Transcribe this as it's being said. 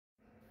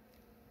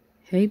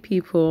Hey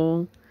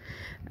people,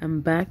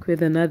 I'm back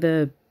with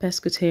another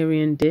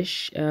pescatarian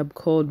dish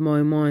called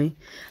moi moi.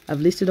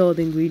 I've listed all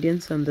the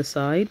ingredients on the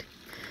side.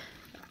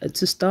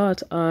 To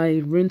start,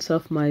 I rinse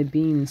off my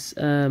beans,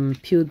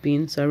 peeled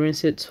beans. I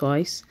rinse it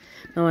twice.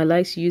 Now I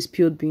like to use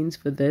peeled beans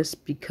for this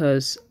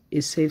because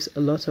it saves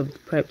a lot of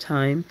prep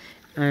time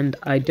and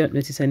I don't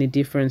notice any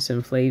difference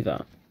in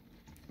flavor.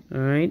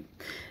 Alright,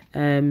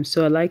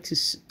 so I like to,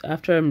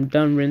 after I'm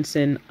done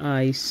rinsing,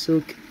 I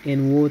soak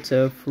in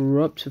water for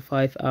up to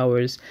 5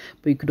 hours,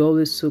 but you could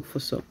always soak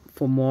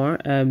for more.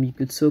 You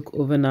could soak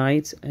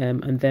overnight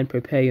and then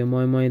prepare your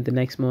moi moi the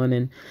next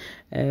morning.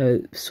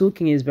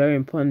 Soaking is very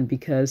important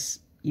because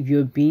if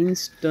your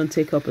beans don't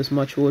take up as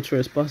much water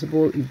as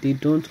possible, if they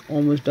don't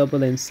almost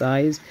double in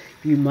size,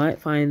 you might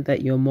find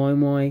that your moi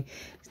moi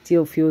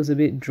still feels a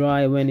bit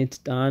dry when it's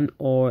done,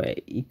 or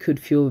it could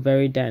feel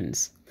very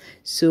dense.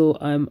 So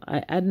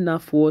I add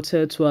enough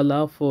water to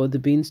allow for the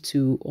beans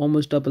to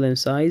almost double in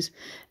size.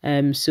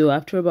 So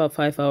after about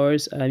 5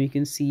 hours, you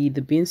can see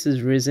the beans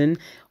has risen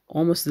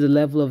almost to the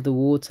level of the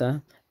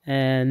water,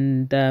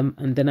 and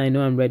then I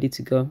know I'm ready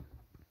to go.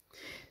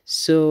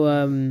 So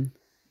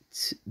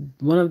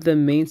one of the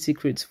main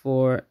secrets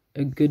for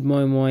a good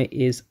moi moi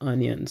is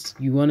onions.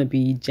 You want to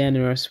be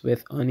generous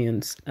with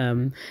onions,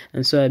 and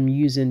so I'm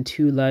using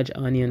 2 large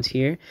onions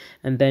here,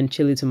 and then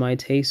chili to my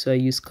taste, so I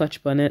use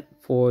Scotch bonnet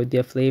for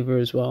their flavor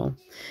as well.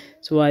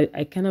 So I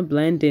kind of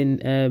blend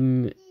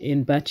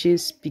in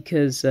batches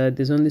because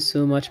there's only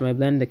so much my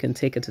blender can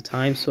take at a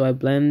time. So I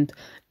blend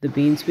the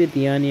beans with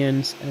the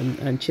onions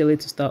and chili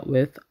to start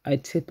with. I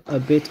tip a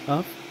bit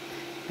off,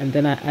 and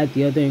then I add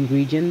the other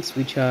ingredients,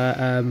 which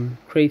are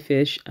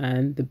crayfish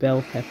and the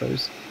bell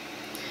peppers.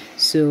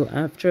 So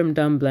after I'm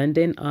done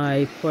blending,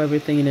 I pour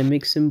everything in a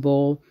mixing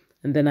bowl,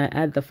 and then I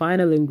add the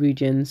final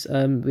ingredients,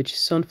 which is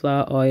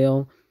sunflower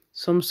oil,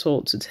 some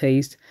salt to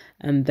taste,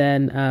 and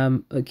then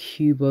a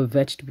cube of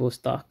vegetable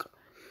stock.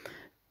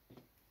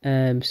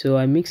 So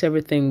I mix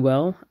everything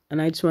well,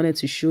 and I just wanted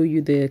to show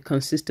you the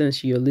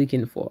consistency you're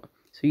looking for.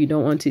 So you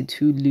don't want it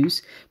too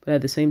loose, but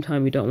at the same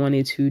time, you don't want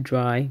it too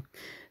dry.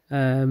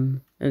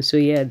 And so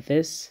yeah,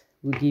 this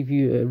will give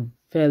you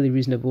a fairly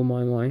reasonable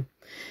moi moi.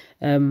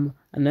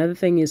 Another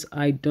thing is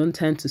I don't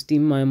tend to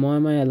steam my moi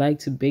moi. I like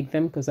to bake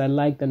them because I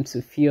like them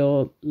to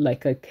feel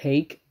like a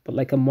cake, but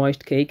like a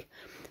moist cake.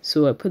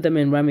 So I put them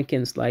in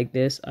ramekins like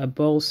this. I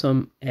boil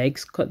some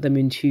eggs, cut them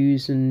in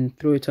twos, and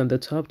throw it on the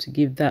top to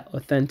give that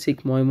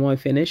authentic moi moi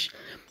finish.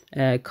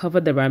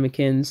 Cover the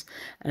ramekins,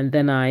 and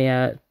then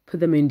I put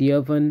them in the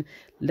oven,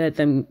 let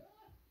them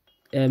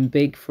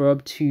bake for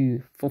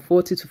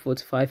 40 to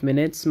 45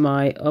 minutes.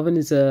 My oven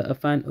is a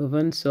fan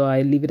oven, so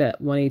I leave it at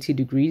 180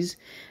 degrees,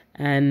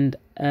 and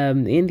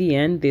in the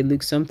end they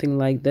look something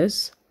like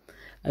this.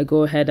 I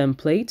go ahead and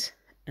plate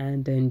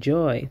and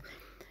enjoy.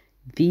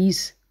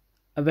 These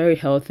are very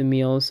healthy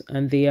meals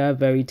and they are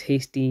very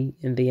tasty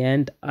in the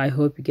end. I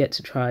hope you get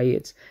to try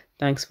it.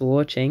 Thanks for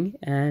watching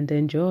and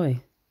enjoy.